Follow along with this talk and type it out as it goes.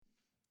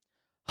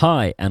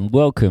Hi, and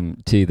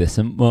welcome to the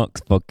St.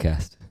 Mark's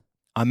podcast.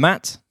 I'm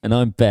Matt. And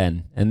I'm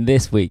Ben. And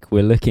this week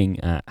we're looking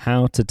at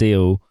how to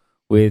deal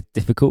with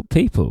difficult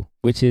people,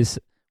 which is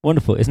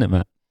wonderful, isn't it,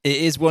 Matt? It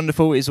is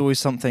wonderful. It's always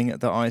something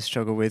that I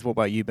struggle with. What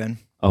about you, Ben?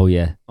 Oh,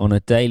 yeah. On a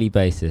daily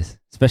basis,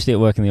 especially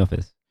at work in the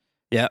office.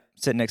 Yeah,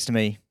 sitting next to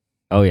me.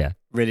 Oh, yeah.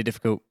 Really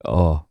difficult.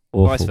 Oh,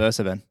 awful. Vice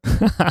versa, Ben.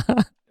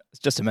 It's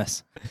just a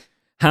mess.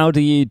 How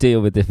do you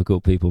deal with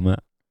difficult people,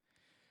 Matt?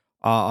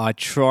 I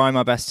try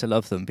my best to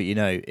love them, but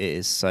it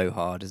is so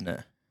hard, isn't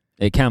it?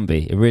 It can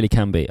be. It really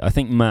can be. I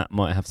think Matt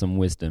might have some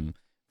wisdom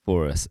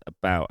for us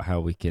about how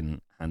we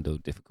can handle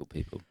difficult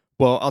people.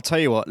 Well, I'll tell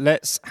you what.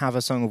 Let's have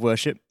a song of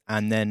worship,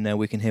 and then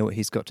we can hear what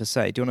he's got to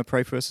say. Do you want to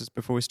pray for us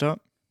before we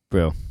start?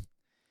 Brill.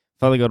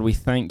 Father God, we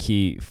thank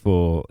you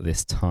for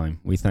this time.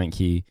 We thank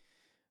you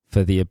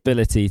for the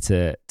ability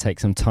to take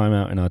some time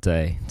out in our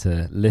day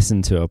to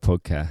listen to our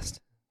podcast,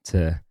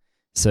 to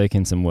soak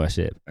in some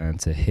worship, and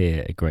to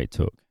hear a great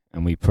talk.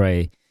 And we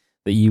pray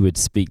that you would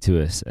speak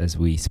to us as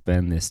we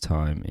spend this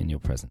time in your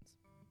presence.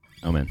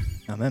 Amen.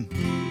 Amen.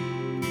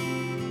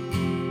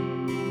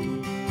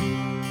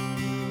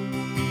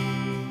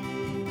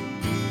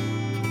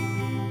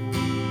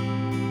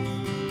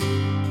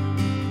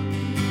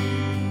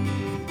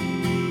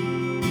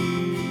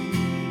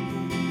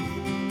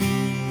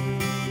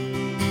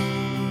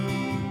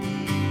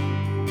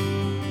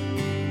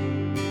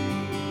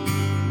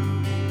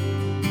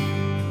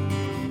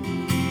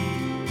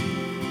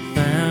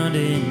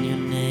 In your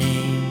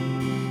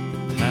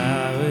name, the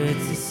power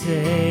to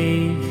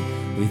save,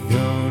 with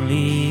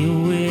only a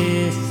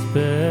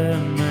whisper,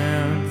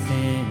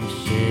 mountains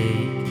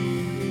shake.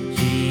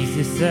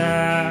 Jesus,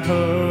 our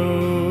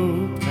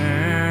hope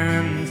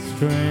and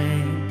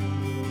strength.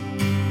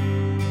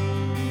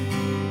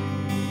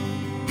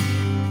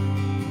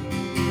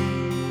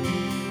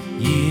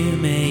 You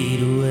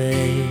made a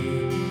way,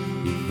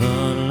 you've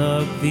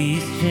unlocked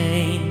these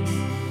chains.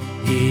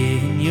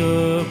 In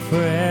your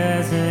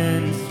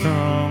presence,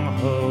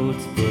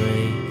 strongholds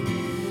break,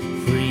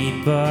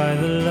 freed by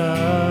the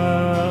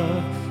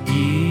love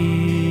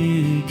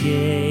you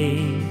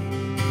gave.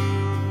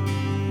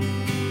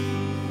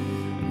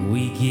 And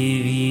we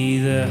give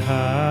you the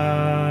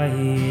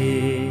highest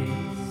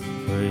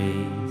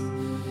praise.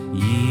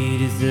 You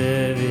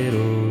deserve it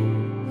all.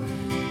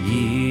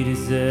 You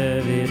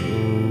deserve it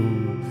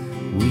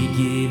all. We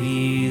give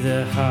you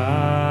the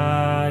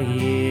highest.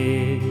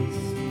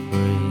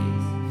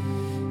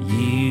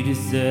 You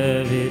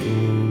deserve it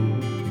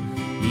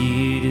all.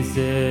 You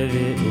deserve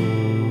it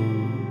all.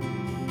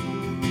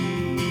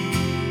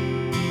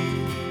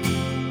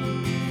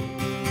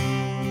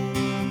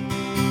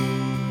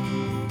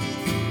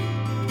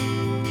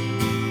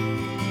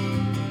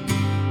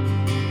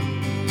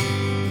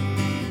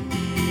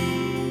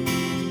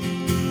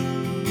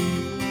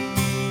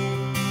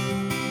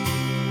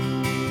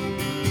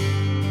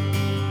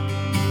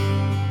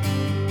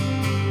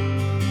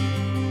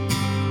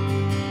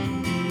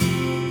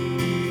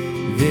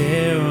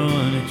 There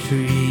on a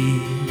tree,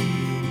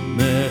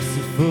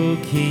 merciful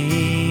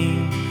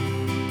King,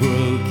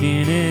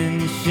 broken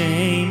and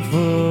shameful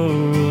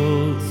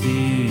all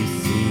to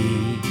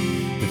see.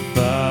 The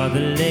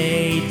Father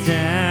laid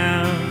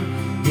down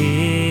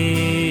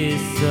His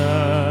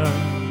Son.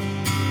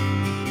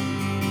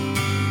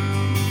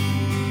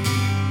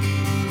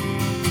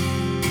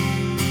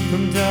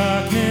 From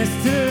darkness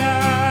to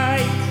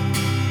light,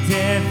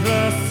 death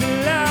lost to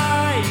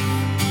life,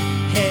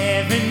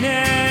 heaven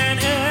and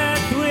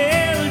earth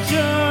will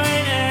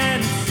join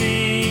and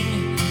sing.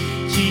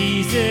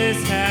 Jesus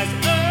has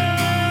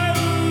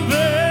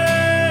overcome.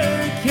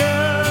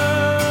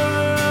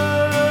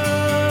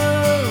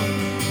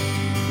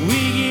 We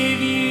give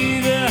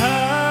you the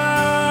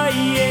highest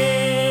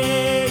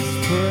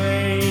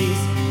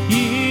praise.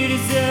 You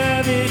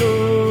deserve it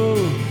all.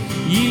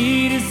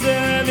 You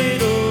deserve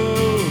it all.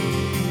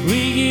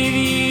 We give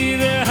you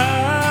the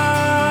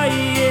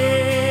highest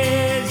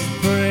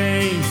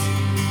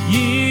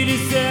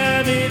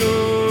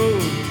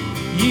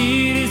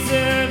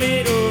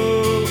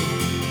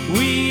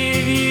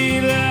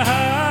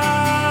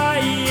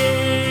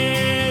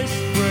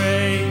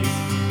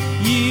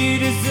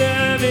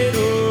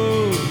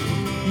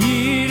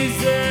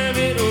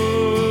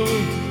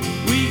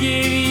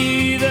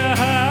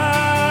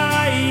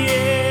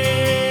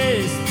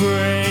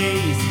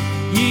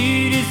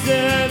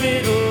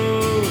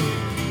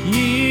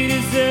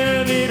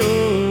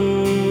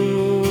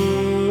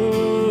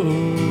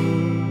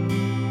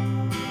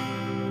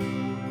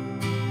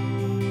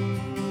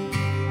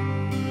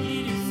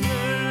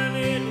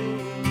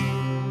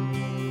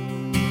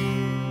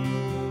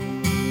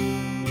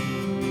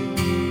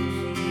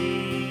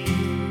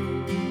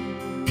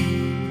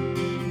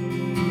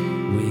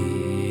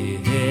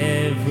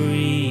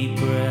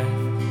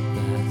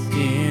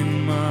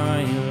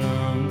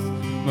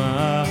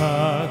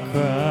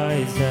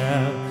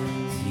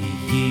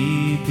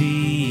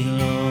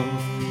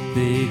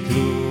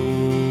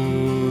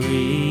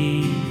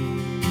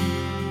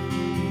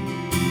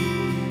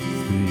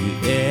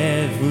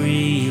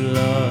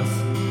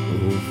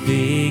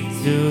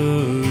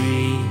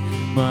victory,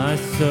 my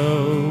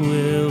soul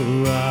will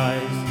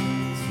rise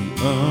to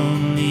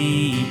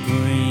only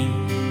bring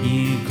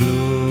you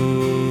glory.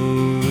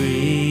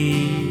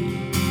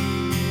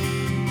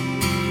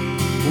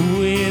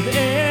 With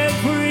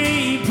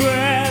every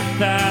breath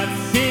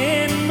that's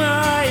in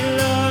my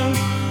lungs,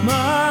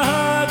 my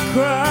heart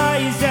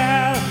cries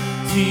out,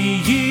 to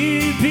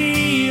you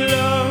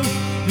belongs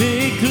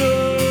the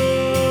glory.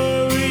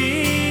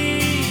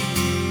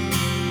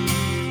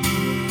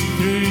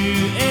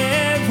 Through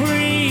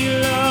every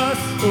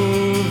loss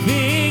or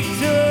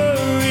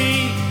victory,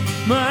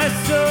 my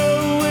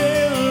soul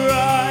will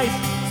rise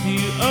to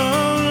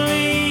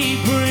only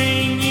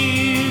bring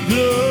you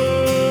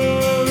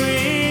glory.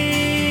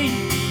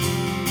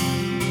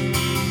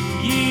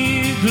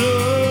 You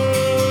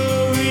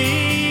glory.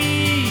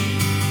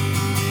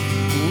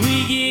 We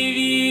give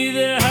you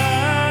the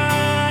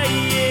highest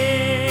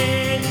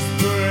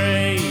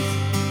praise.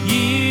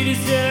 You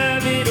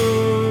deserve it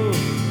all.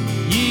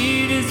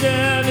 You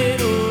deserve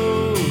it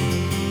all.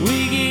 We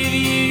give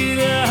you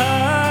the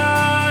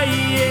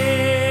highest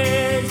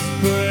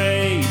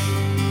praise.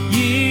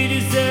 You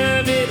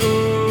deserve it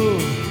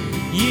all.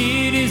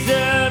 You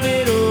deserve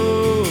it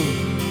all.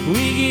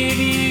 We give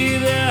you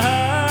the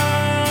highest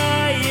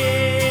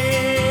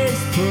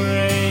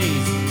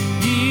praise.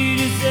 You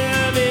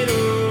deserve it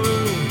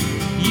all.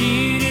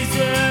 You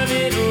deserve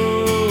it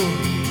all.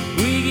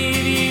 We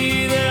give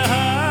you the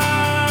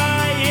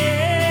highest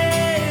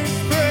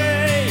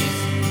praise.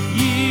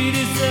 You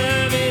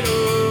deserve it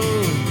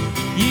all.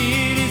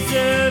 You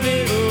deserve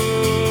it all.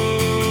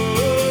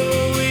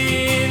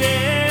 With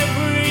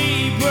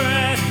every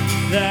breath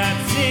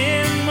that's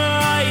in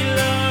my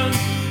lungs,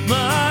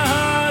 my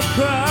heart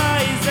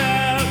cries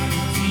out,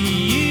 to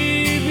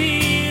you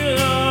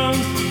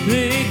belongs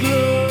the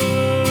glory.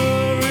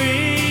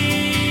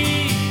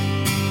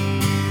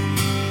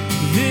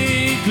 The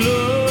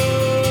glory.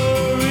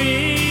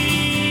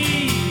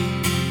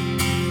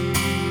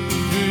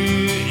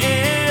 Through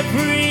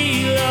every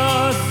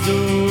loss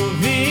or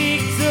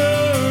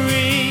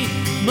victory,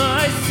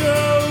 my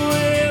soul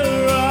will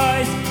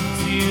rise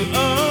to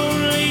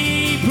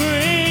only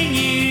bring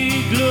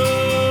you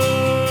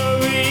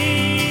glory.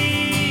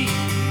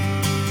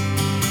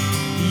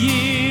 You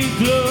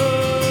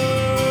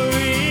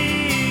glory.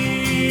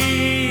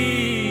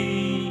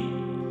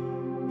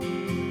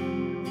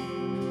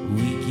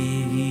 We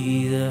give you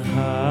the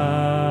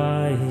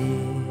highest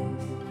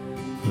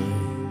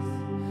praise.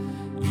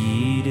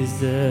 You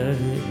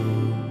deserve it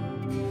all.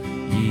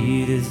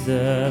 You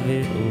deserve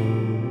it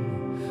all.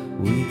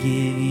 We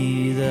give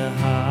you the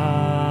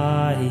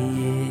highest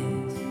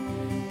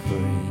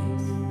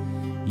praise.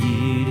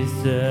 You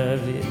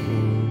deserve it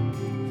all.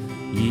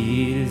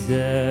 You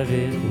deserve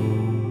it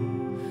all.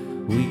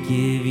 We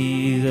give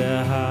you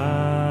the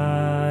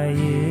highest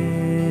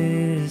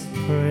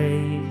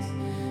praise.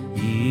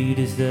 You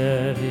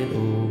deserve it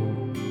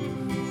all.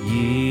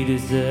 You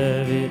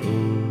deserve it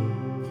all.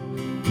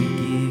 We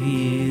give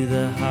you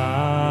the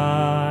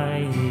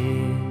highest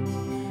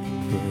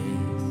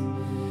praise.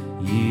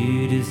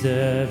 You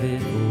deserve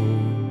it all.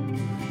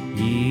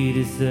 You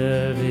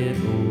deserve it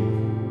all.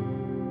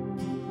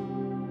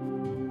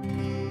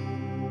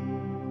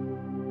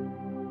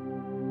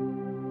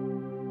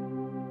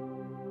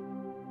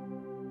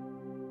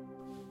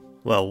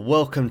 Well,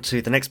 welcome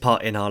to the next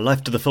part in our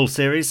Life to the Full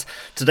series.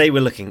 Today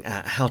we're looking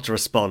at how to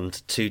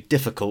respond to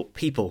difficult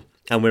people,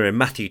 and we're in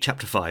Matthew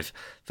chapter 5,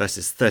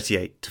 verses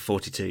 38 to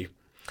 42.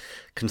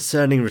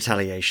 Concerning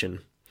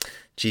retaliation,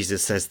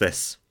 Jesus says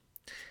this: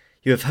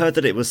 "You have heard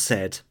that it was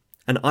said,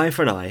 an eye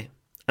for an eye,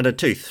 and a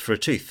tooth for a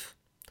tooth.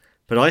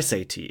 But I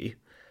say to you,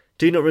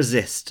 do not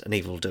resist an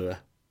evildoer.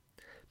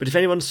 But if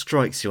anyone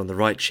strikes you on the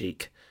right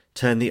cheek,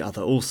 turn the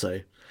other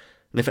also.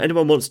 And if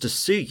anyone wants to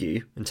sue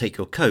you and take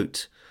your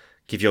coat,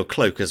 give your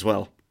cloak as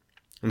well.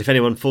 And if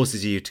anyone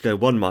forces you to go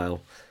 1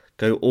 mile,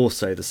 go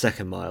also the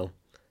 2nd mile.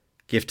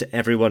 Give to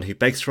everyone who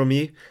begs from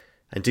you,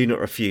 and do not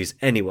refuse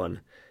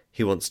anyone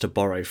who wants to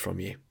borrow from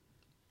you."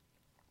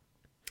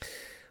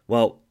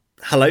 Well,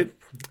 hello,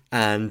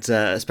 and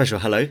a special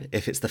hello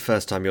if it's the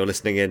first time you're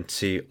listening in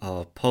to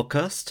our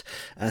podcast.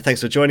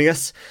 Thanks for joining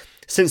us.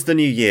 Since the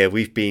new year,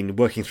 we've been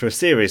working through a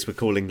series we're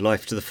calling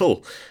Life to the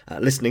Full,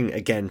 listening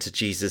again to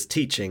Jesus'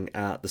 teaching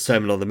at the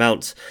Sermon on the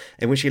Mount,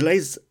 in which he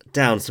lays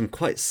down some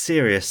quite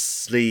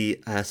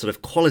seriously sort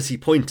of quality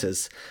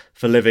pointers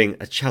for living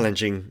a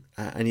challenging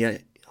and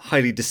yet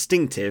highly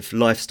distinctive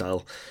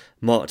lifestyle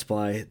marked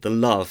by the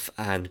love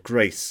and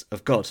grace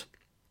of God.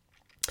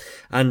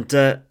 And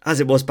as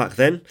it was back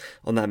then,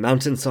 on that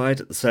mountainside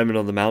at the Sermon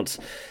on the Mount,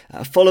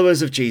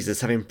 followers of Jesus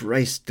have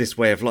embraced this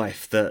way of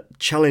life that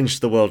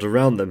challenged the world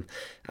around them.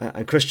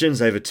 And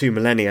Christians over 2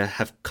 millennia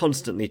have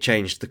constantly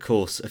changed the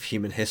course of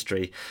human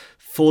history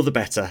for the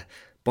better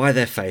by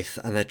their faith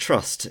and their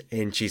trust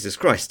in Jesus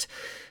Christ,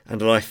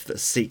 and a life that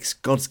seeks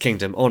God's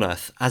kingdom on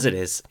earth as it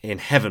is in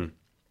heaven.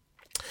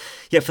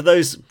 Yet for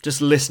those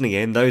just listening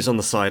in, those on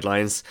the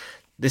sidelines,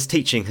 This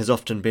teaching has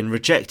often been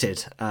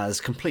rejected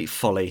as complete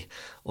folly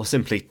or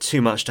simply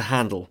too much to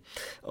handle,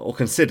 or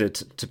considered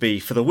to be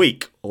for the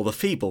weak or the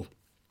feeble.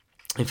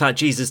 In fact,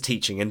 Jesus'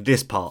 teaching in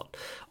this part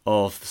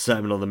of the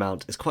Sermon on the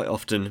Mount is quite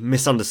often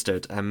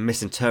misunderstood and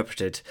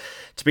misinterpreted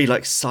to be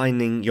like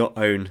signing your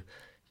own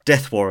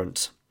death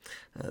warrant.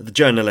 The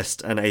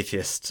journalist and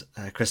atheist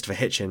Christopher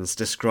Hitchens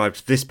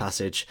described this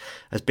passage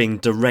as being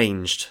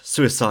deranged,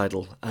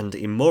 suicidal and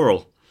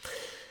immoral.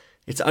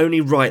 It's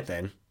only right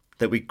then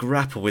that we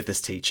grapple with this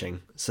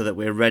teaching so that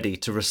we're ready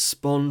to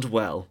respond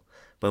well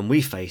when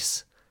we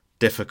face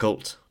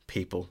difficult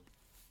people.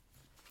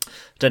 I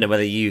don't know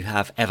whether you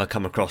have ever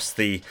come across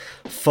the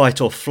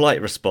fight or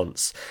flight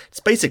response. It's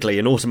basically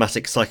an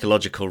automatic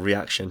psychological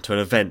reaction to an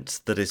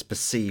event that is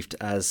perceived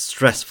as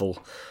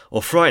stressful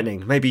or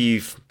frightening. Maybe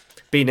you've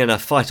been in a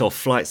fight or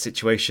flight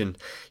situation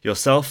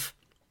yourself.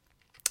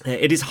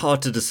 It is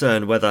hard to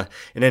discern whether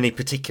in any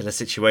particular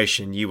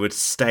situation you would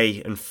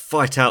stay and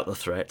fight out the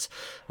threat,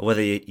 or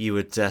whether you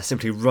would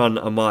simply run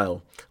a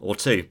mile or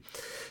two.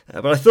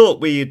 But I thought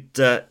we'd,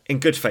 in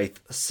good faith,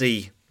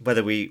 see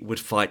whether we would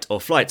fight or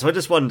flight. So I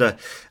just wonder,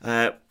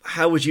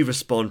 how would you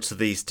respond to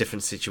these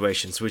different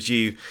situations? Would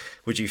you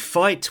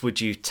fight? Would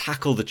you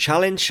tackle the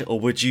challenge? Or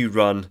would you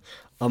run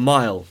a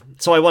mile?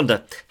 So I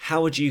wonder,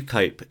 how would you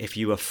cope if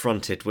you were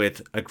fronted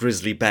with a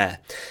grizzly bear?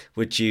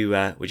 Would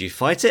you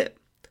fight it?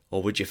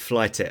 Or would you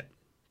flight it?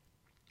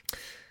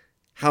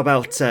 How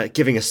about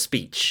giving a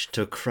speech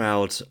to a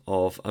crowd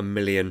of 1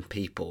 million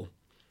people?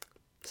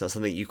 Is that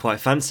something you quite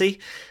fancy?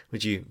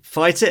 Would you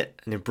fight it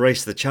and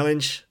embrace the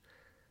challenge?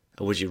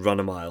 Or would you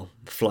run a mile,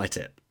 flight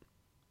it?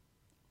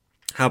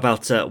 How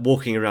about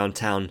walking around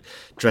town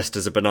dressed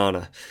as a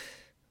banana?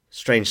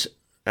 Strange,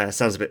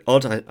 sounds a bit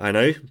odd, I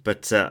know,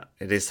 but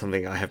it is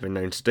something I have been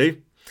known to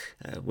do.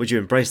 Would you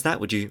embrace that?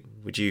 Would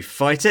you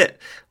fight it?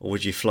 Or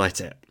would you flight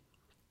it?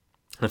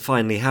 And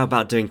finally, how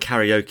about doing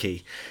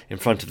karaoke in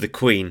front of the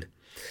Queen?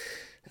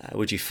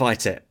 Would you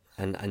fight it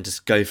and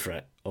just go for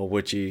it? Or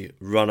would you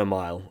run a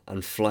mile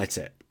and flight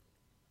it?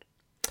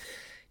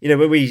 You know,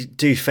 when we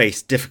do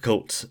face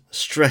difficult,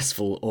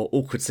 stressful or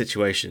awkward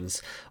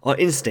situations, our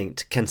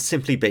instinct can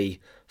simply be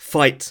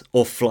fight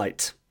or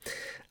flight.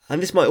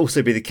 And this might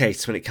also be the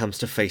case when it comes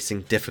to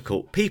facing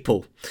difficult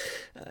people.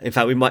 In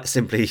fact, we might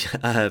simply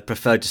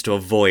prefer just to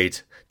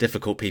avoid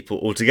difficult people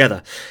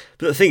altogether.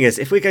 But the thing is,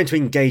 if we're going to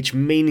engage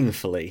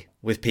meaningfully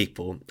with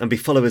people and be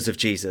followers of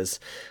Jesus,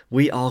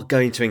 we are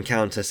going to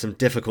encounter some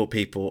difficult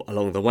people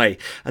along the way.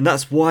 And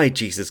that's why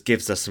Jesus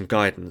gives us some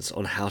guidance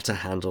on how to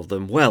handle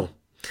them well.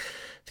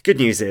 The good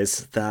news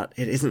is that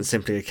it isn't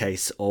simply a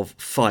case of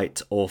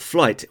fight or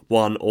flight,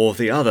 one or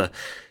the other.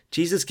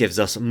 Jesus gives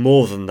us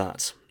more than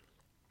that.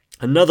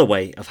 Another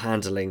way of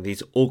handling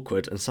these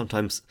awkward and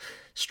sometimes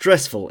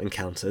stressful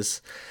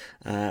encounters,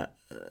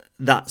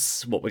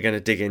 that's what we're going to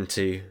dig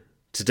into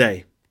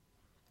today.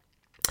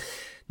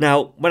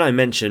 Now, when I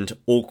mentioned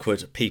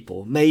awkward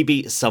people,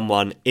 maybe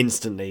someone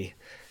instantly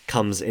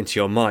comes into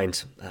your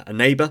mind. A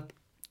neighbour,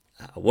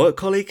 a work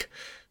colleague,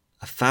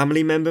 a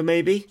family member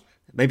maybe.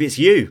 Maybe it's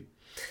you.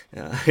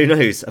 Who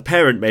knows? A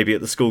parent maybe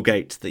at the school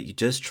gate that you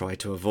just try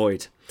to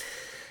avoid.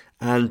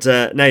 And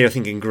now you're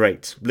thinking,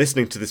 great,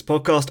 listening to this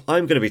podcast,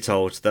 I'm going to be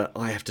told that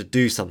I have to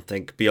do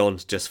something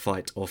beyond just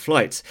fight or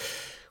flight.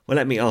 Well,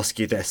 let me ask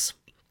you this.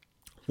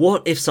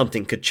 What if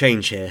something could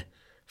change here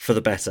for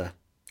the better?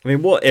 I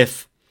mean, what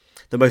if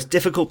the most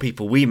difficult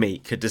people we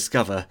meet could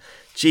discover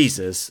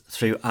Jesus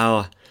through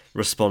our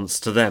response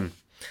to them?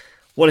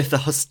 What if the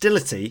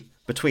hostility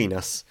between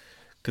us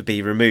could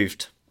be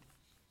removed?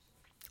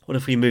 What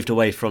if we moved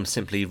away from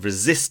simply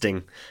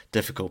resisting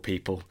difficult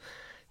people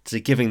to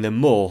giving them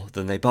more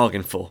than they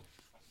bargained for?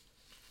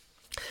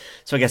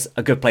 So I guess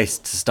a good place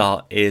to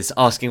start is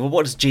asking, well,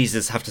 what does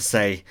Jesus have to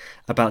say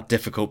about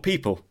difficult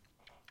people?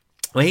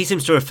 Well, he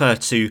seems to refer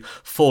to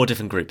four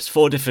different groups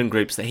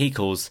that he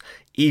calls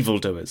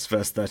evildoers,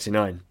 verse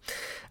 39.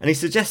 And he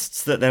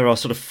suggests that there are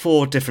sort of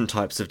four different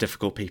types of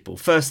difficult people.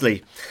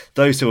 Firstly,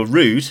 those who are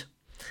rude,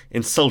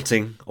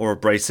 insulting or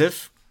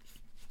abrasive.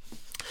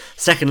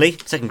 Secondly,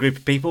 second group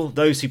of people,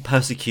 those who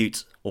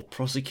persecute or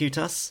prosecute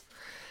us.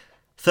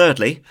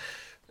 Thirdly,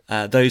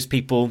 those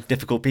people,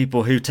 difficult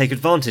people who take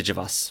advantage of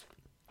us.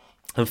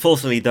 And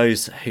fourthly,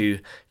 those who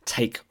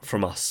take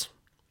from us.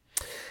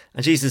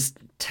 And Jesus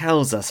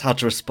tells us how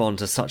to respond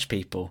to such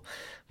people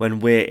when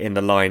we're in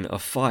the line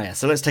of fire.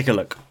 So let's take a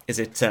look. Is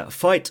it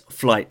fight,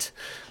 flight,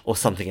 or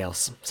something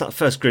else? So that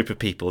first group of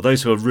people,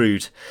 those who are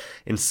rude,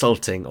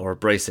 insulting, or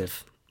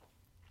abrasive.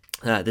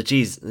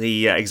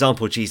 The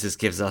example Jesus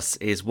gives us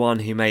is one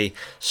who may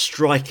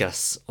strike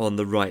us on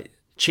the right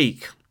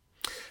cheek.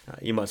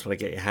 You might want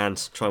to get your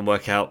hand, try and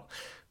work out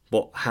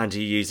what hand are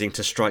you using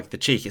to strike the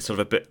cheek. It's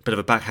sort of a bit of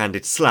a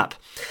backhanded slap.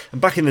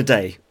 And back in the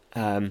day,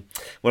 when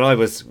I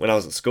was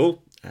at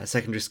school,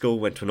 secondary school,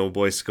 went to an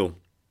all-boys school,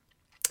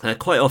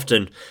 quite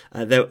often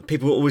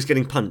people were always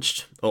getting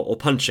punched or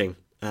punching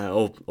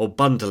or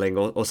bundling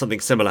or something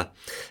similar.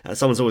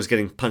 Someone's always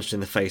getting punched in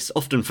the face,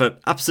 often for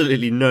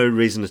absolutely no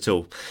reason at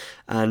all.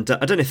 And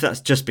I don't know if that's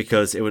just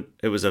because it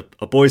was a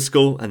boys'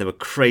 school and there were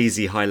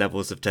crazy high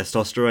levels of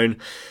testosterone,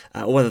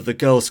 or whether the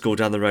girls' school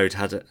down the road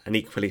had an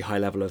equally high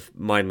level of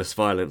mindless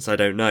violence. I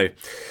don't know.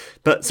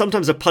 But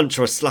sometimes a punch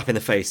or a slap in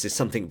the face is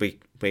something we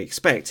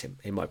expect.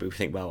 It might be we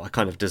think, well, I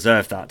kind of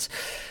deserve that.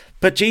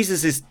 But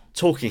Jesus is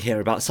talking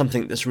here about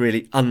something that's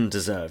really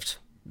undeserved,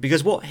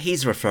 because what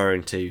he's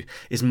referring to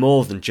is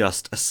more than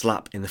just a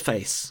slap in the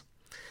face.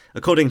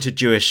 According to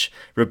Jewish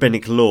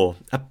rabbinic law,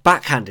 a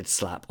backhanded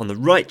slap on the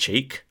right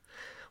cheek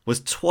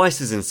was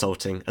twice as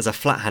insulting as a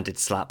flat-handed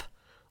slap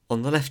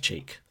on the left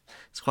cheek.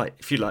 It's quite,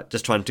 if you like,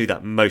 just try and do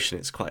that motion,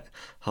 it's quite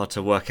hard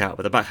to work out,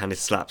 but a backhanded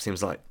slap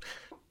seems like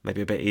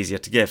maybe a bit easier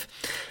to give.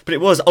 But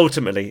it was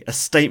ultimately a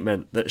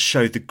statement that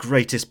showed the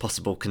greatest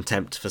possible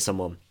contempt for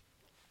someone.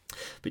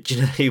 But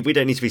you know, we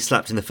don't need to be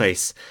slapped in the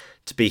face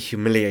to be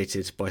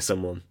humiliated by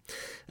someone.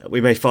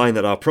 We may find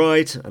that our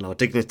pride and our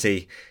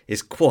dignity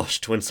is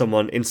quashed when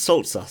someone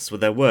insults us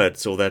with their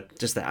words or their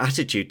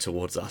attitude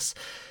towards us,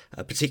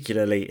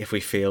 particularly if we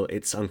feel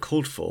it's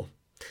uncalled for.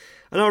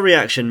 And our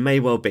reaction may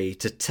well be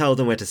to tell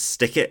them where to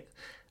stick it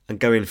and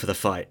go in for the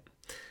fight.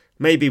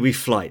 Maybe we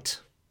flight,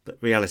 but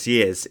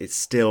reality is it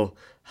still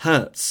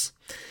hurts.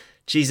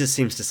 Jesus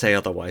seems to say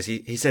otherwise.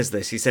 He says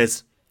this, he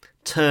says,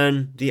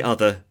 turn the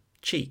other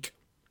cheek.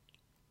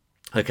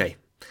 Okay,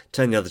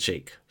 turn the other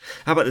cheek.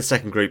 How about the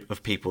second group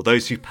of people,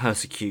 those who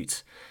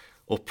persecute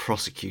or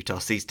prosecute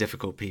us, these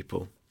difficult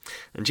people?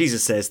 And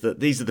Jesus says that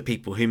these are the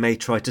people who may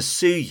try to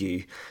sue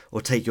you or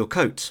take your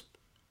coat.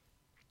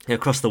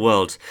 Across the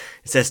world,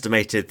 it's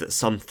estimated that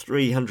some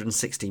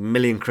 360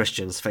 million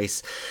Christians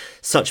face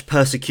such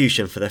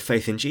persecution for their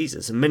faith in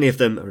Jesus, and many of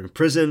them are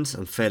imprisoned,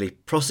 unfairly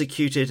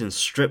prosecuted, and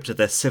stripped of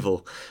their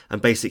civil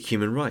and basic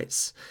human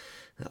rights.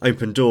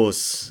 Open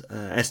Doors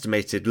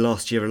estimated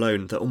last year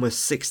alone that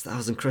almost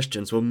 6,000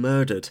 Christians were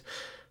murdered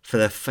for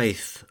their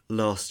faith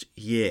last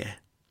year.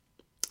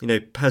 You know,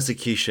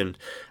 persecution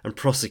and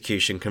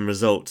prosecution can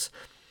result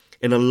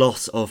in a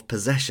loss of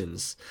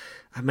possessions,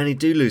 and many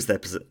do lose their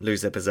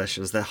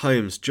possessions, their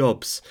homes,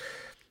 jobs,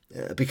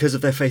 because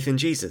of their faith in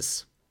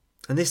Jesus.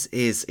 And this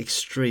is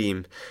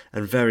extreme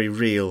and very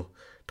real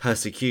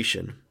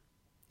persecution.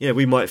 You know,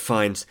 we might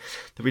find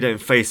that we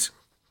don't face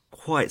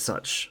quite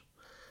such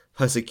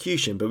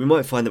persecution, but we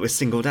might find that we're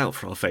singled out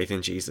for our faith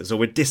in Jesus, or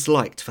we're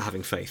disliked for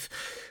having faith,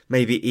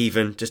 maybe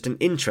even just an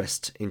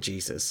interest in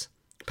Jesus.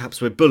 Perhaps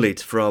we're bullied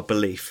for our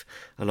belief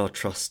and our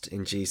trust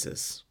in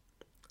Jesus.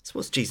 So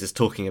what's Jesus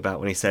talking about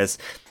when he says,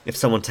 if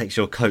someone takes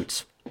your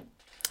coat?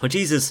 Well,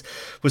 Jesus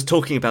was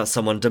talking about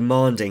someone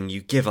demanding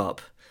you give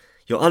up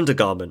your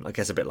undergarment, I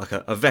guess a bit like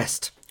a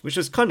vest, which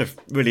was kind of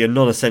really a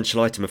non-essential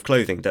item of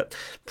clothing that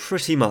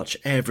pretty much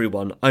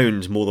everyone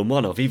owned more than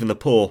one of. Even the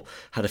poor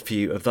had a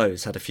few of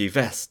those, had a few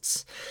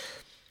vests.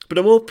 But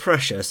a more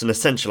precious and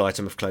essential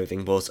item of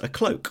clothing was a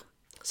cloak.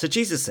 So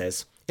Jesus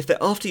says, if they're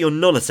after your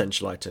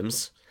non-essential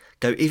items,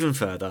 go even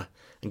further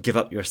and give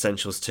up your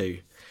essentials too.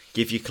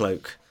 Give your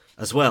cloak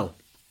as well.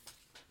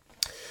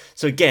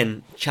 So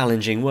again,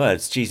 challenging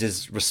words.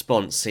 Jesus'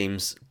 response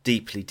seems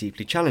deeply,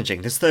 deeply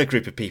challenging. This third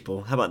group of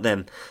people, how about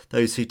them?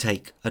 Those who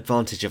take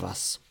advantage of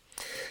us.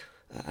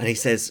 And he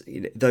says,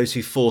 those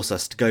who force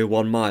us to go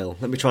 1 mile.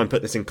 Let me try and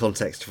put this in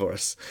context for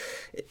us.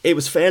 It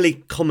was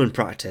fairly common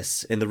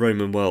practice in the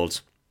Roman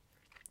world.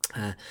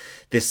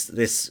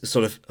 This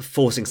sort of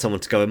forcing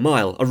someone to go a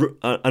mile.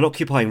 An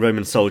occupying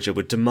Roman soldier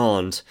would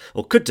demand,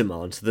 or could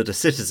demand, that a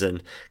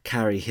citizen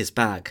carry his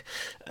bag.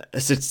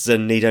 A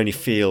citizen need only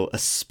feel a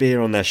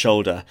spear on their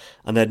shoulder,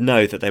 and they'd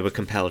know that they were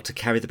compelled to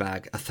carry the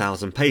bag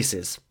 1,000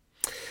 paces.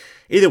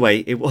 Either way,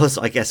 it was,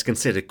 I guess,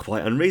 considered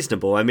quite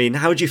unreasonable. I mean,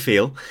 how would you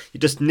feel? You're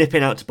just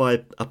nipping out to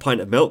buy a pint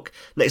of milk.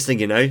 Next thing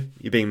you know,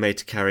 you're being made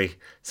to carry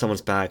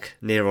someone's bag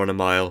near on a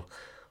mile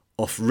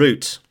off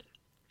route.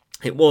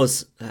 It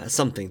was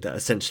something that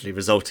essentially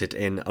resulted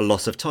in a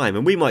loss of time,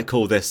 and we might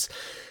call this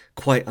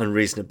quite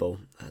unreasonable.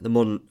 The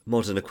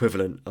modern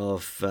equivalent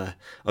of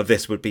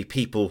this would be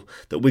people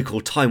that we call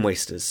time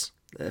wasters,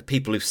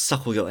 people who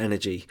suckle your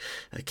energy,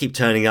 keep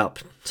turning up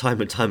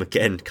time and time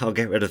again, can't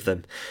get rid of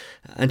them.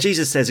 And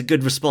Jesus says a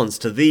good response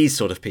to these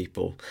sort of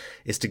people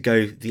is to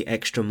go the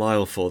extra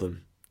mile for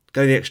them.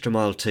 Go the extra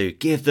mile too.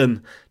 Give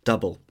them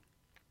double.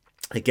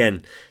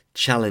 Again,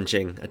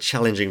 a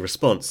challenging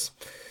response.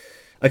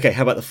 Okay,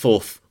 how about the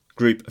fourth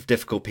group of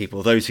difficult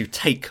people, those who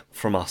take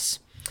from us,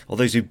 or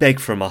those who beg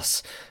from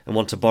us and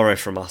want to borrow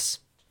from us.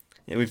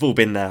 You know, we've all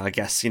been there, I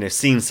guess,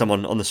 seen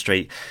someone on the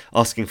street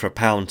asking for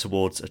 £1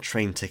 towards a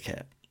train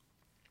ticket.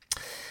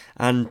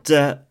 And,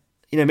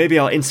 maybe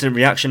our instant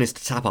reaction is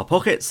to tap our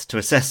pockets to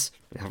assess,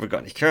 have we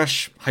got any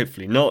cash?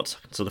 Hopefully not.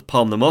 I can sort of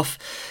palm them off.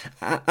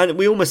 And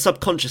we almost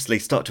subconsciously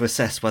start to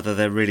assess whether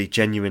they're really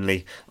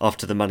genuinely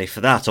after the money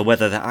for that, or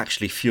whether they're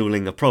actually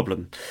fueling a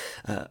problem,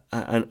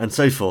 and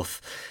so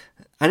forth.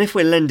 And if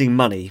we're lending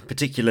money,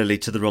 particularly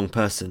to the wrong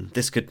person,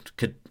 this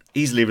could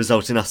easily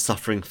result in us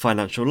suffering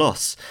financial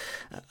loss.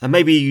 And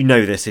maybe you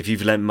know this if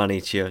you've lent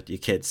money to your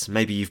kids.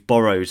 Maybe you've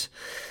borrowed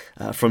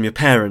from your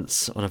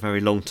parents on a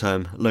very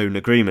long-term loan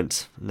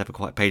agreement and never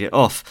quite paid it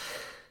off.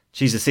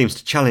 Jesus seems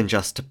to challenge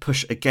us to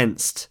push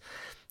against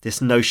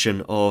this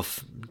notion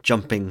of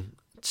jumping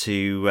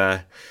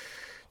to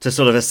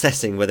sort of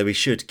assessing whether we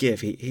should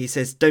give. He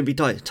says, don't be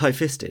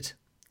tight-fisted.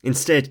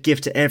 Instead,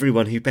 give to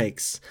everyone who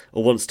begs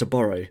or wants to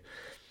borrow,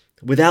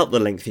 without the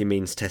lengthy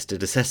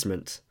means-tested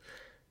assessment.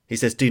 He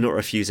says, do not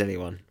refuse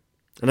anyone.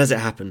 And as it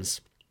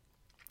happens,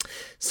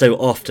 so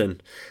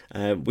often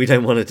we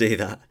don't want to do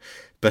that.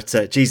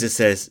 But Jesus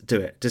says, do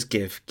it. Just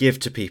give. Give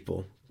to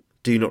people.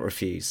 Do not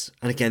refuse.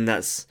 And again,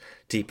 that's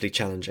deeply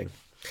challenging.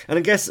 And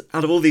I guess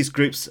out of all these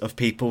groups of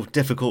people,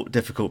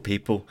 difficult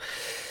people,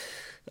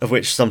 of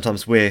which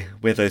sometimes we're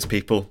those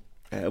people,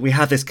 we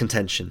have this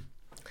contention.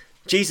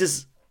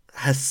 Jesus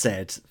has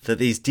said that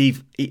these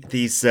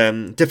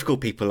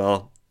difficult people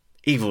are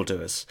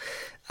evildoers.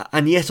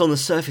 And yet on the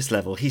surface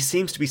level, he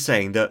seems to be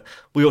saying that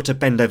we ought to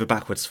bend over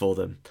backwards for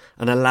them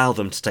and allow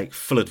them to take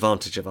full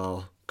advantage of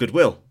our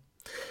goodwill.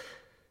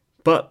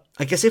 But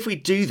I guess if we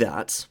do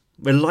that,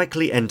 we'll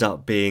likely end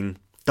up being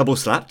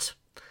double-slapped,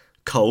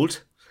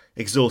 cold,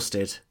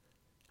 exhausted,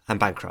 and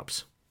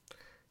bankrupt.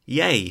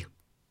 Yay!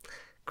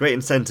 Great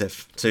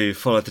incentive to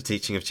follow the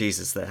teaching of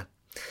Jesus there.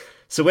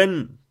 So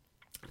when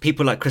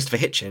people like Christopher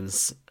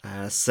Hitchens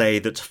say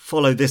that to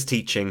follow this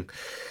teaching,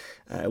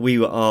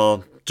 we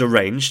are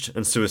deranged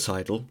and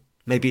suicidal,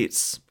 maybe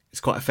it's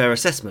quite a fair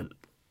assessment.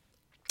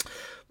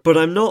 But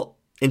I'm not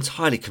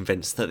entirely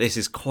convinced that this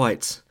is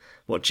quite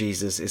what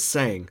Jesus is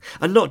saying,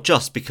 and not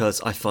just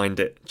because I find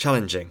it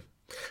challenging.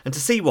 And to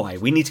see why,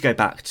 we need to go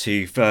back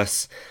to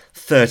verse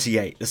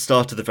 38, the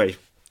start of the very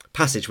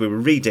passage we were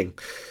reading.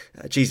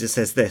 Jesus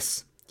says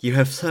this, "You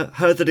have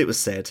heard that it was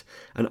said,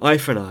 an eye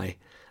for an eye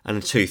and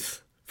a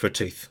tooth for a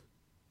tooth."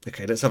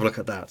 Okay, let's have a look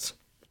at that.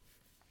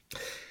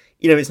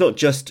 You know, it's not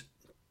just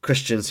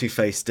Christians who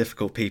face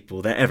difficult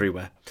people, they're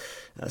everywhere.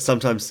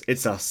 Sometimes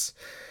it's us.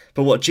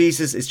 But what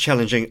Jesus is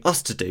challenging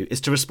us to do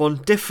is to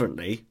respond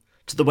differently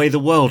to the way the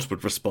world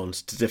would respond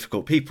to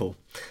difficult people,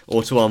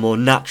 or to our more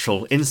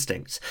natural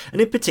instincts. And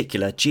in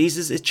particular,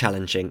 Jesus is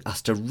challenging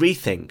us to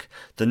rethink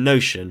the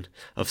notion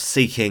of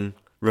seeking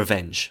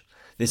revenge,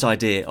 this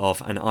idea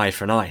of an eye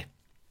for an eye.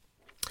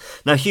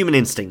 Now, human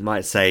instinct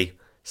might say,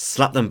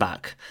 slap them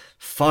back,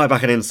 fire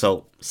back an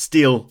insult,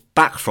 steal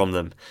back from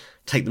them,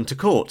 take them to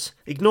court,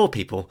 ignore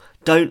people,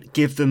 don't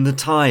give them the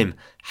time,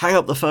 hang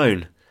up the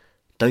phone,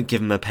 don't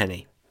give them a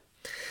penny.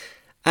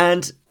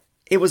 And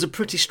it was a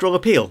pretty strong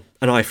appeal,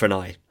 an eye for an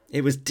eye.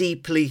 It was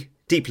deeply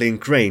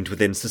ingrained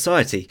within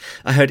society.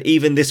 I heard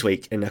even this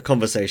week in a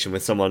conversation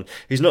with someone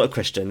who's not a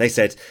Christian, they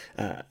said,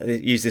 they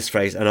use this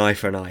phrase, an eye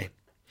for an eye.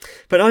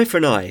 But eye for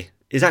an eye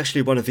is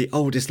actually one of the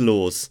oldest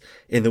laws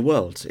in the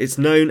world. It's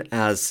known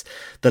as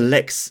the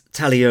lex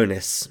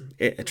talionis,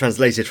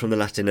 translated from the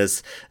Latin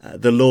as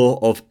the law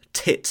of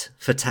tit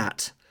for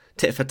tat.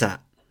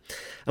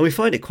 And we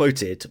find it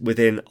quoted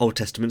within Old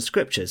Testament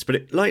scriptures, but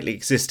it likely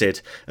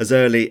existed as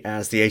early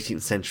as the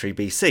 18th century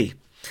BC.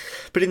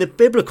 But in the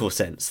biblical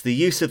sense, the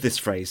use of this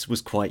phrase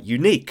was quite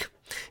unique.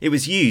 It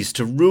was used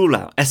to rule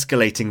out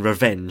escalating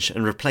revenge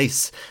and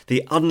replace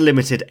the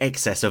unlimited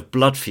excess of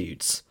blood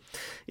feuds.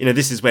 You know,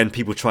 this is when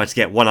people try to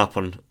get one up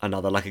on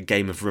another, like a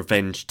game of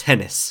revenge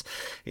tennis.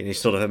 You know, you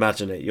sort of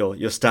imagine it.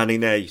 You're standing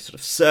there, you sort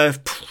of serve.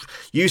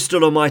 You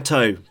stood on my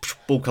toe.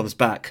 Ball comes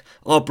back.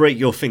 I'll break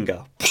your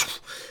finger.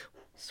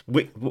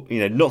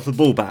 Knock the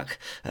ball back.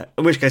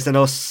 In which case, then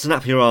I'll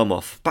snap your arm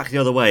off. Back the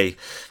other way.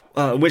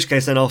 In which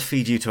case, then I'll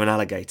feed you to an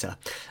alligator.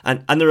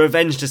 And the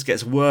revenge just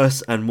gets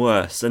worse and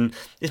worse. And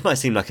this might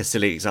seem like a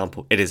silly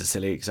example. It is a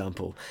silly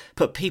example.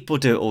 But people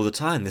do it all the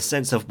time. The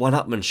sense of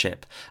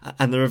one-upmanship.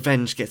 And the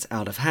revenge gets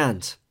out of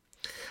hand.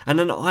 And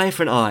an eye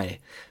for an eye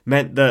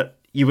meant that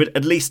you would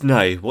at least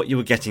know what you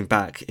were getting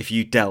back if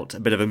you dealt a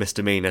bit of a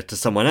misdemeanour to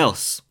someone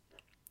else.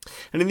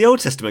 And in the Old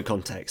Testament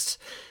context,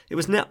 it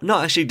was not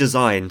actually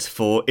designed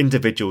for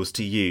individuals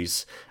to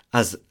use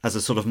as a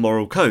sort of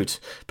moral code,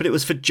 but it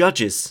was for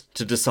judges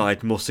to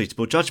decide more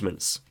suitable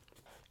judgments.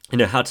 You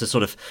know, how to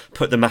sort of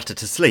put the matter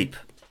to sleep.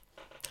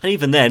 And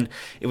even then,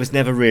 it was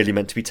never really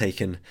meant to be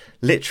taken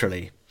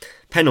literally.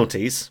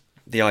 Penalties,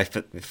 the eye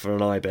for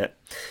an eye bit,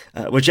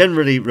 were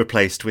generally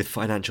replaced with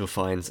financial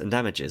fines and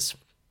damages,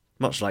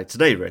 much like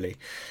today, really.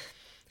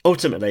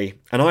 Ultimately,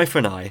 an eye for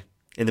an eye,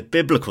 in the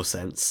biblical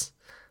sense,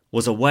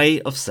 was a way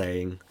of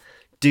saying,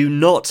 do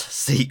not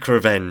seek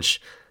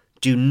revenge,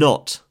 do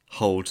not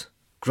hold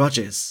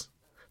grudges,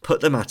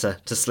 put the matter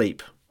to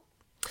sleep.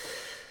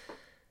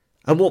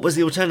 And what was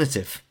the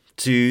alternative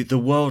to the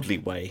worldly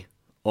way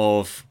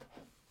of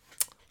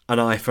an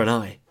eye for an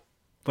eye?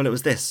 Well, it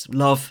was this: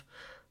 love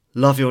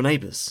your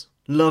neighbours,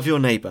 love your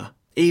neighbour.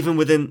 Even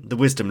within the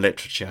wisdom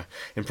literature,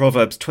 in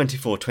Proverbs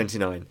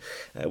 24:29,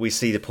 we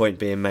see the point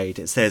being made.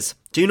 It says,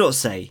 do not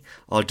say,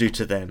 I'll do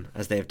to them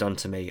as they have done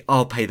to me.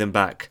 I'll pay them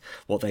back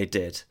what they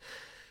did.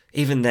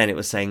 Even then it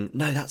was saying,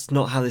 no, that's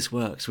not how this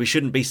works. We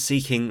shouldn't be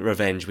seeking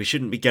revenge. We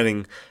shouldn't be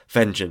getting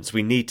vengeance.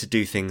 We need to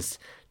do things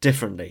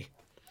differently.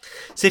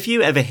 So if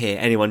you ever hear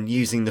anyone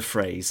using the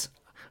phrase,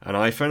 an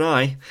eye for an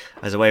eye,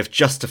 as a way of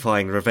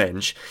justifying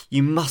revenge,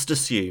 you must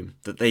assume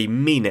that they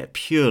mean it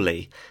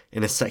purely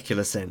in a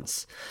secular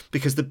sense.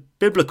 Because the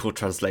biblical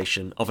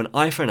translation of an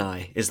eye for an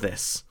eye is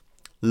this: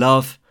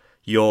 love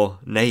your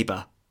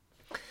neighbour.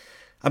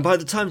 And by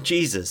the time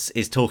Jesus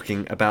is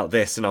talking about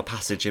this in our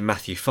passage in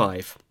Matthew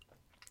 5,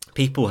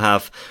 people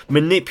have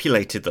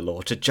manipulated the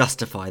law to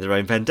justify their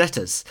own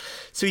vendettas.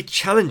 So he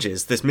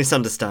challenges this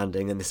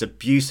misunderstanding and this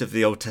abuse of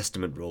the Old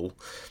Testament rule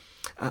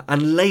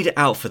and laid it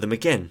out for them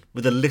again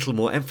with a little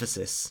more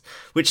emphasis,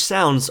 which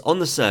sounds on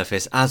the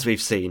surface, as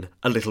we've seen,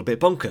 a little bit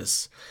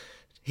bonkers.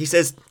 He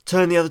says,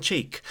 turn the other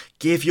cheek,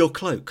 give your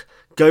cloak,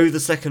 go the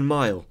second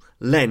mile,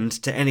 lend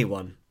to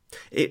anyone.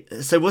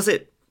 So was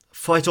it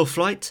fight or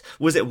flight?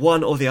 Was it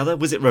one or the other?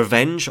 Was it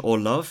revenge or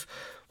love?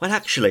 Well,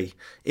 actually,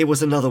 it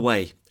was another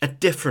way, a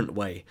different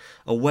way,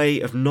 a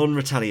way of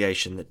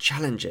non-retaliation that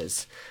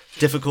challenges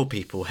difficult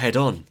people head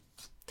on.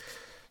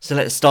 So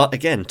let's start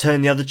again.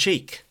 Turn the other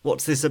cheek.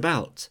 What's this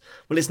about?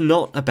 Well, it's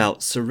not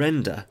about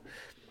surrender.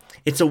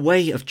 It's a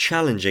way of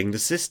challenging the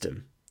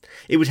system.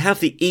 It would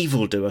have the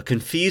evildoer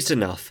confused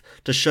enough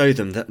to show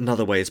them that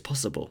another way is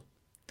possible.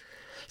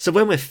 So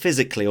when we're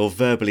physically or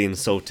verbally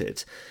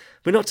insulted,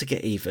 we're not to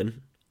get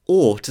even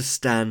or to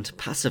stand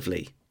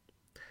passively.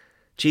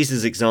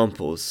 Jesus'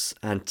 examples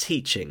and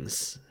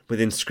teachings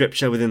within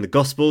Scripture, within the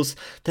Gospels,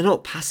 they're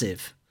not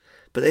passive,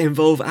 but they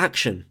involve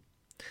action.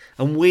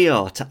 And we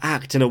are to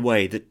act in a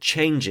way that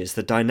changes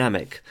the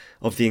dynamic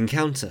of the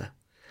encounter.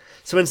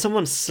 So when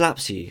someone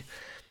slaps you,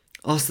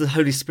 ask the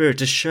Holy Spirit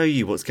to show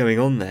you what's going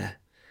on there.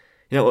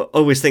 You know, I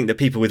always think that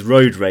people with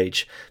road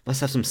rage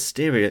must have some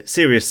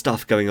serious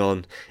stuff going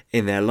on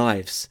in their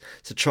lives.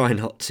 So try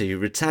not to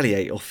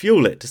retaliate or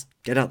fuel it. Just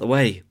get out the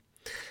way.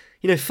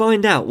 You know,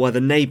 find out why the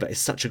neighbour is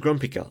such a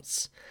grumpy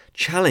guts.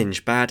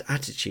 Challenge bad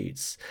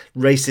attitudes,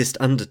 racist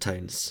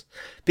undertones.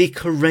 Be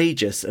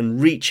courageous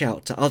and reach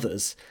out to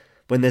others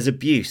when there's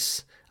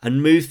abuse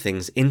and move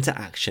things into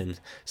action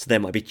so there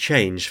might be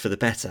change for the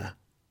better.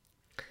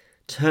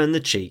 Turn the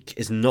cheek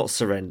is not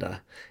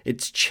surrender.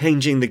 It's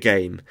changing the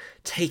game,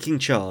 taking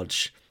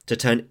charge to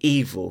turn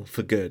evil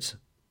for good.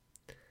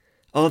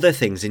 Are there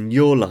things in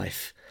your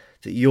life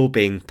that you're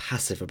being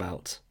passive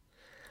about?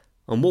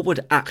 And what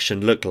would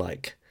action look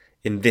like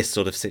in this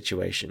sort of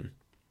situation?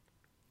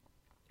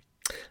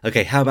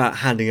 Okay, how about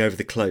handing over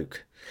the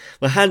cloak?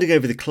 Well, handing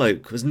over the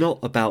cloak was not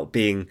about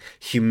being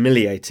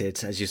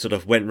humiliated as you sort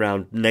of went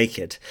round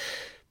naked,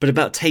 but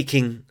about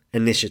taking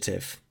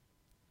initiative.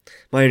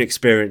 My own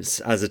experience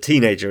as a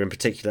teenager in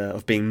particular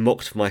of being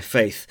mocked for my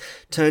faith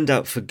turned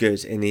out for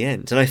good in the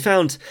end. And I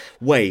found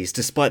ways,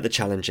 despite the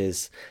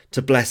challenges,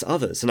 to bless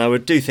others. And I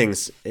would do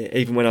things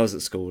even when I was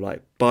at school,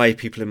 like buy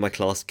people in my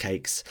class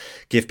cakes,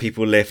 give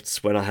people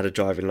lifts when I had a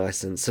driving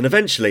licence. And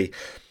eventually,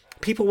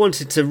 people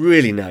wanted to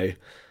really know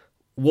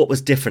what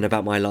was different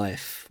about my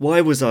life. Why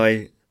was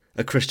I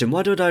a Christian?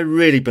 Why did I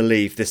really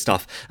believe this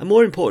stuff? And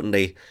more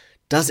importantly,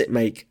 does it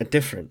make a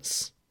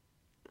difference?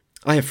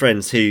 I have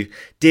friends who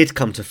did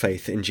come to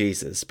faith in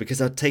Jesus because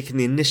I'd taken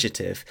the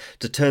initiative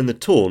to turn the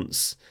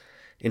taunts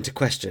into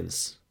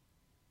questions.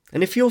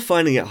 And if you're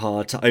finding it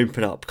hard to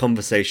open up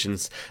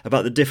conversations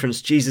about the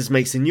difference Jesus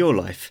makes in your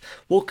life,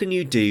 what can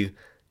you do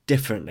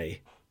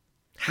differently?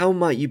 How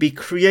might you be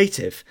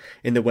creative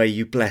in the way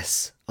you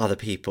bless other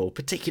people,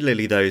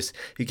 particularly those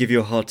who give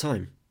you a hard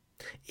time,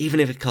 even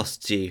if it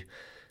costs you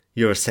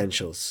your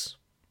essentials?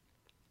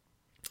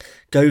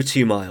 Go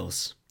 2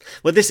 miles.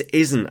 Well, this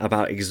isn't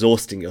about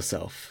exhausting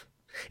yourself.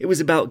 It was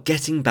about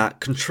getting back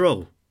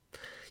control.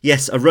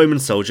 Yes, a Roman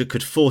soldier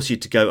could force you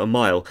to go a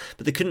mile,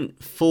 but they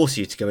couldn't force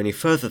you to go any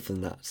further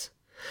than that.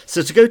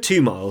 So to go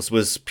 2 miles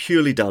was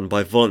purely done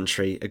by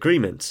voluntary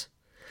agreement.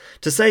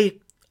 To say,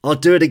 I'll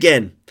do it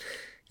again,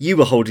 you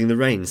were holding the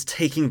reins,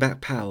 taking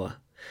back power.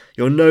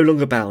 You're no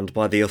longer bound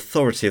by the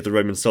authority of the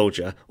Roman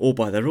soldier or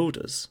by their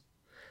orders.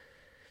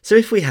 So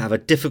if we have a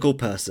difficult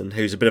person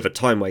who's a bit of a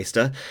time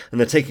waster and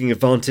they're taking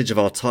advantage of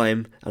our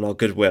time and our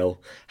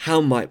goodwill,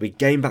 how might we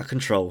gain back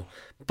control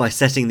by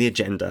setting the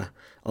agenda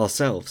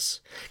ourselves?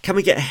 Can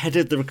we get ahead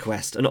of the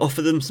request and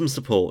offer them some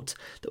support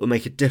that will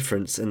make a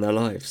difference in their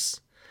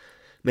lives?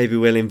 Maybe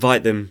we'll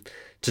invite them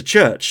to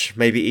church,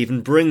 maybe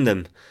even bring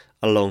them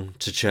along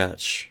to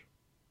church.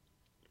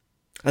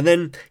 And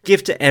then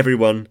give to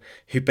everyone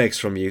who begs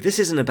from you. This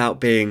isn't about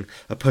being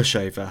a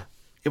pushover.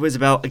 It was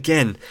about,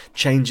 again,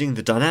 changing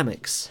the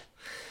dynamics.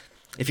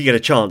 If you get a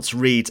chance,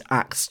 read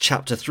Acts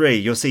chapter 3.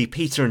 You'll see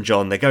Peter and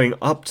John, they're going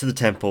up to the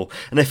temple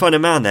and they find a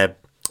man there,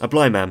 a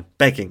blind man,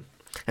 begging.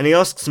 And he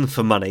asks them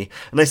for money.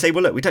 And they say,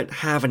 well, look, we don't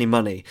have any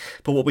money,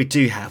 but what we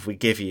do have, we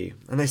give you.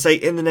 And they say,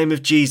 in the name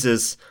of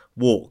Jesus,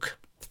 walk.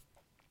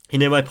 You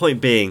know, my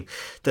point being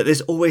that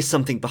there's always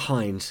something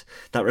behind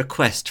that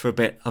request for a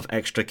bit of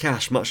extra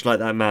cash, much like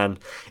that man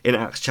in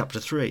Acts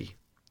chapter 3.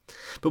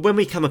 But when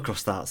we come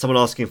across that, someone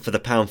asking for the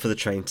 £1 for the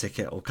train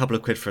ticket or a couple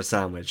of quid for a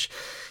sandwich,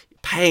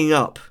 paying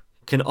up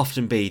can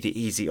often be the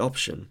easy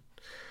option.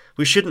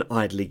 We shouldn't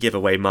idly give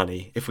away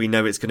money if we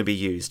know it's going to be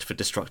used for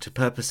destructive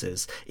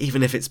purposes,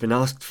 even if it's been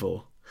asked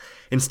for.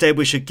 Instead,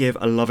 we should give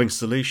a loving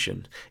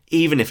solution,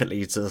 even if it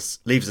leaves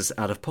us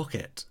out of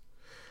pocket.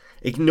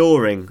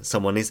 Ignoring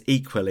someone is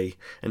equally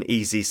an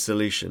easy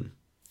solution.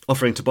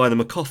 Offering to buy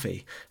them a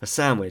coffee, a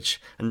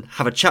sandwich, and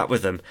have a chat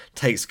with them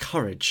takes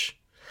courage.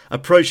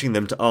 Approaching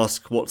them to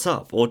ask what's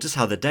up or just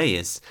how the day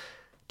is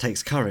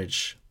takes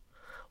courage.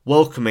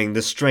 Welcoming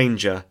the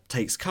stranger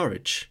takes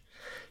courage.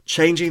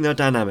 Changing their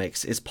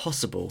dynamics is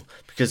possible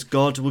because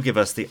God will give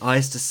us the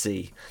eyes to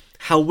see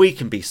how we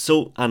can be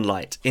salt and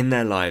light in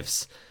their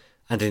lives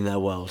and in their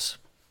world.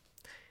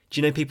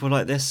 Do you know people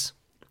like this?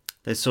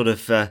 Those sort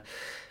of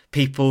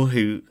people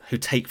who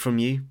take from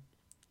you?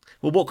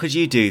 Well, what could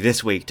you do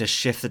this week to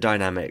shift the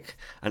dynamic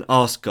and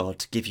ask God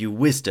to give you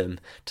wisdom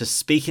to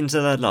speak into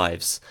their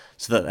lives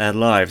so that their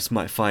lives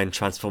might find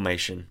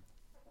transformation?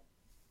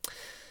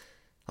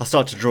 I'll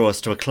start to draw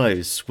us to a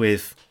close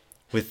with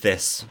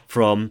this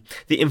from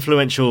the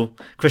influential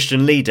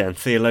Christian leader and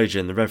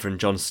theologian, the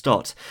Reverend John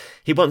Stott.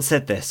 He once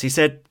said this. He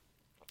said,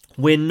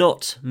 "We're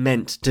not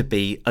meant to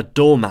be a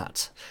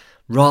doormat.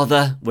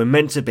 Rather, we're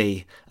meant to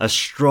be a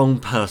strong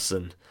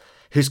person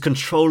whose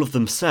control of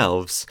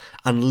themselves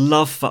and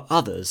love for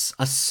others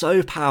are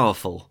so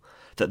powerful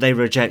that they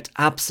reject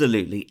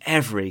absolutely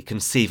every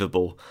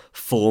conceivable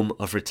form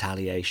of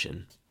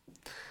retaliation."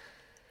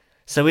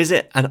 So is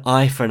it an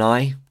eye for an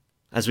eye,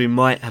 as we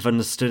might have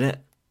understood it?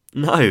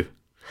 No.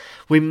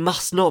 We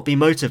must not be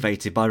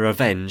motivated by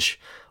revenge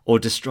or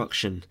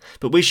destruction,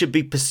 but we should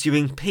be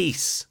pursuing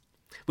peace.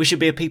 We should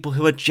be a people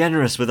who are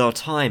generous with our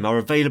time, our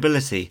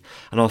availability,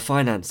 and our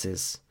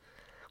finances.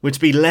 We're to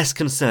be less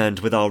concerned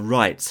with our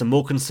rights and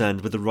more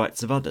concerned with the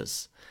rights of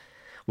others.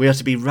 We are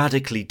to be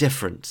radically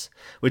different.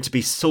 We're to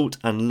be salt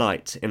and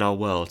light in our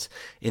world,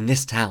 in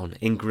this town,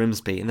 in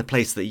Grimsby, in the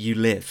place that you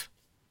live.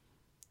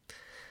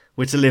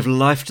 We're to live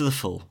life to the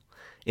full,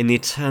 in the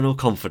eternal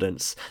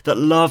confidence that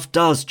love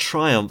does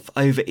triumph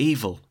over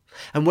evil.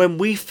 And when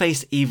we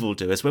face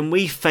evildoers, when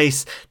we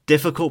face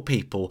difficult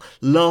people,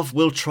 love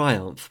will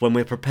triumph when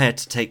we're prepared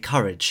to take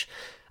courage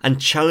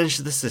and challenge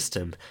the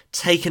system,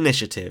 take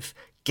initiative,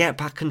 get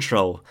back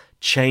control,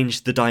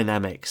 change the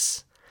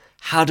dynamics.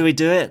 How do we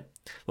do it?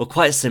 Well,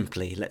 quite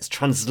simply, let's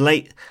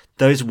translate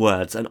those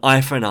words, an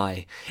eye for an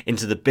eye,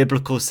 into the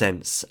biblical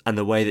sense and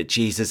the way that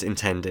Jesus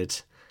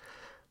intended.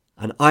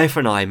 An eye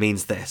for an eye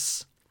means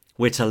this: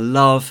 we're to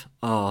love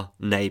our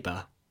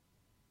neighbour.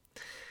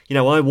 You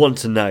know, I want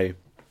to know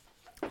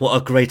what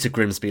a greater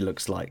Grimsby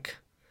looks like.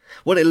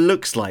 What it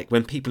looks like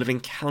when people have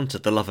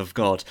encountered the love of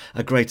God,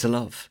 a greater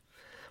love.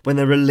 When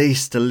they're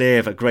released to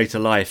live a greater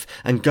life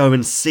and go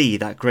and see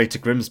that greater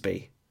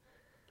Grimsby.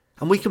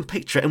 And we can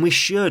picture it, and we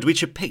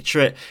should picture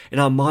it in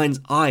our mind's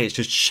eye. It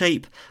should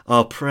shape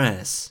our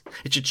prayers.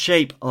 It should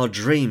shape our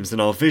dreams and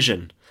our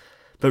vision.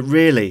 But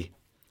really,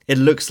 it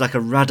looks like a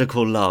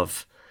radical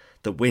love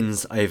that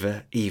wins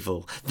over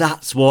evil.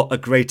 That's what a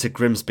greater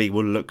Grimsby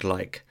will look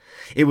like.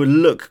 It would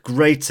look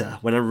greater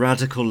when a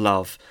radical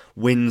love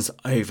wins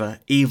over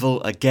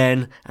evil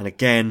again and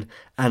again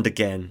and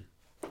again.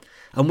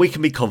 And we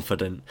can be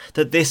confident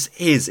that this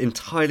is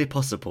entirely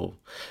possible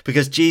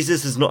because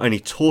Jesus has not only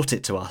taught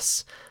it to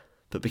us,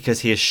 but because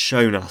he has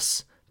shown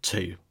us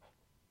to.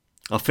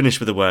 I'll finish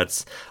with the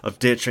words of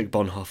Dietrich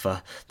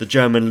Bonhoeffer, the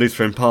German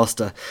Lutheran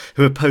pastor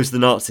who opposed the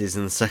Nazis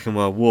in the Second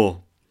World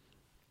War.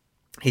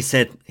 He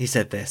said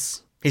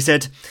this. He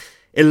said,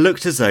 "It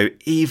looked as though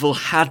evil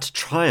had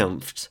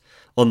triumphed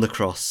on the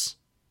cross,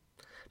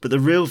 but the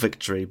real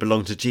victory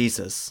belonged to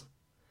Jesus.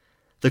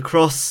 The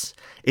cross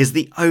is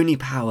the only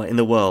power in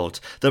the world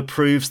that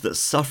proves that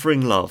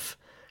suffering love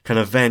can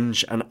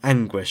avenge and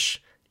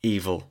anguish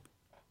evil.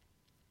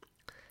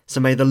 So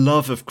may the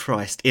love of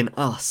Christ in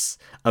us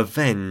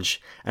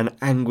avenge and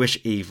anguish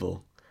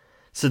evil,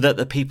 so that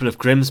the people of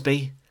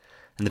Grimsby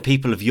and the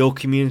people of your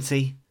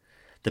community,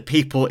 the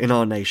people in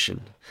our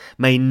nation,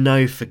 may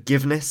know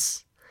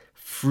forgiveness,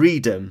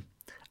 freedom,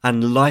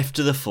 and life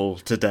to the full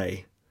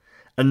today.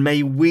 And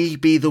may we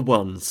be the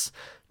ones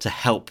to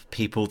help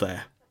people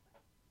there."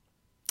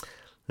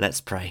 Let's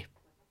pray.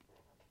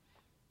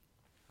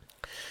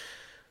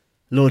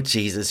 Lord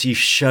Jesus, you've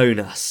shown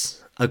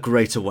us a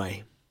greater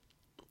way.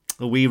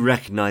 We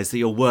recognise that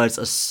your words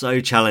are so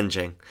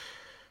challenging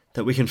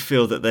that we can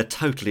feel that they're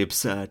totally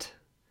absurd.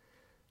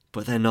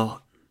 But they're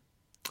not.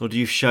 Lord,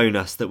 you've shown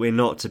us that we're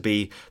not to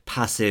be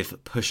passive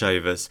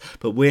pushovers,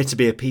 but we're to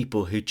be a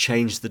people who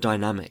change the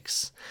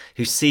dynamics,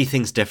 who see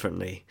things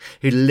differently,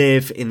 who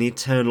live in the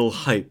eternal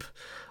hope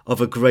of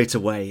a greater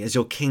way as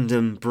your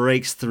kingdom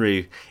breaks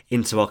through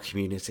into our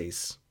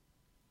communities.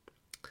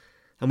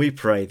 And we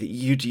pray that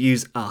you'd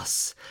use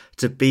us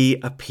to be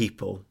a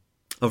people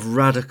of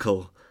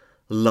radical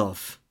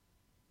love,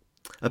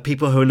 a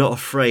people who are not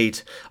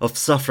afraid of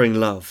suffering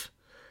love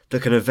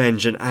that can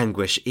avenge and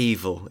anguish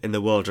evil in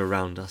the world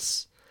around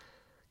us.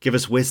 Give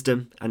us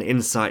wisdom and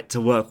insight to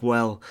work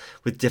well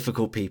with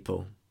difficult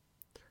people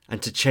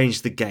and to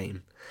change the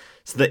game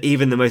so that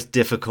even the most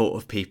difficult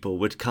of people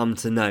would come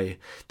to know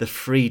the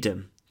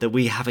freedom that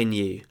we have in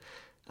you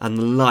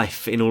and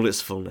life in all its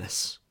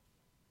fullness.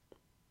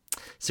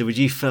 So would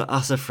you fill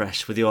us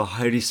afresh with your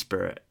Holy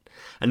Spirit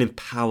and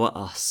empower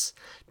us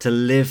to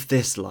live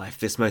this life,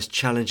 this most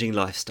challenging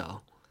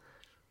lifestyle,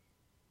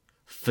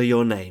 for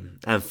your name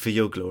and for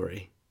your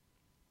glory.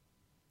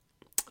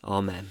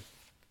 Amen.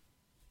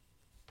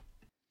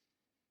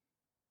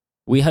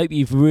 We hope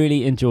you've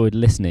really enjoyed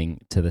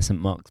listening to the St.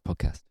 Mark's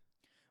podcast.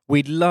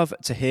 We'd love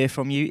to hear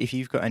from you if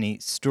you've got any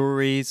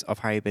stories of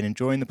how you've been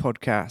enjoying the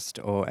podcast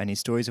or any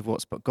stories of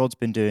what God's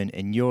been doing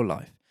in your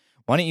life.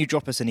 Why don't you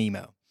drop us an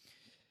email?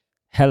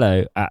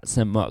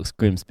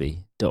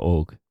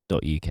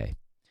 hello@stmarksgrimsby.org.uk.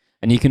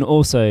 And you can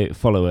also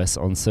follow us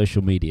on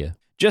social media.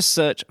 Just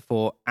search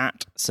for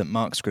 @St.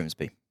 Mark's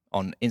Grimsby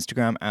on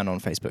Instagram and on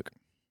Facebook.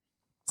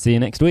 See you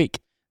next week.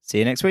 See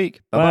you next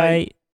week. Bye-bye. Bye.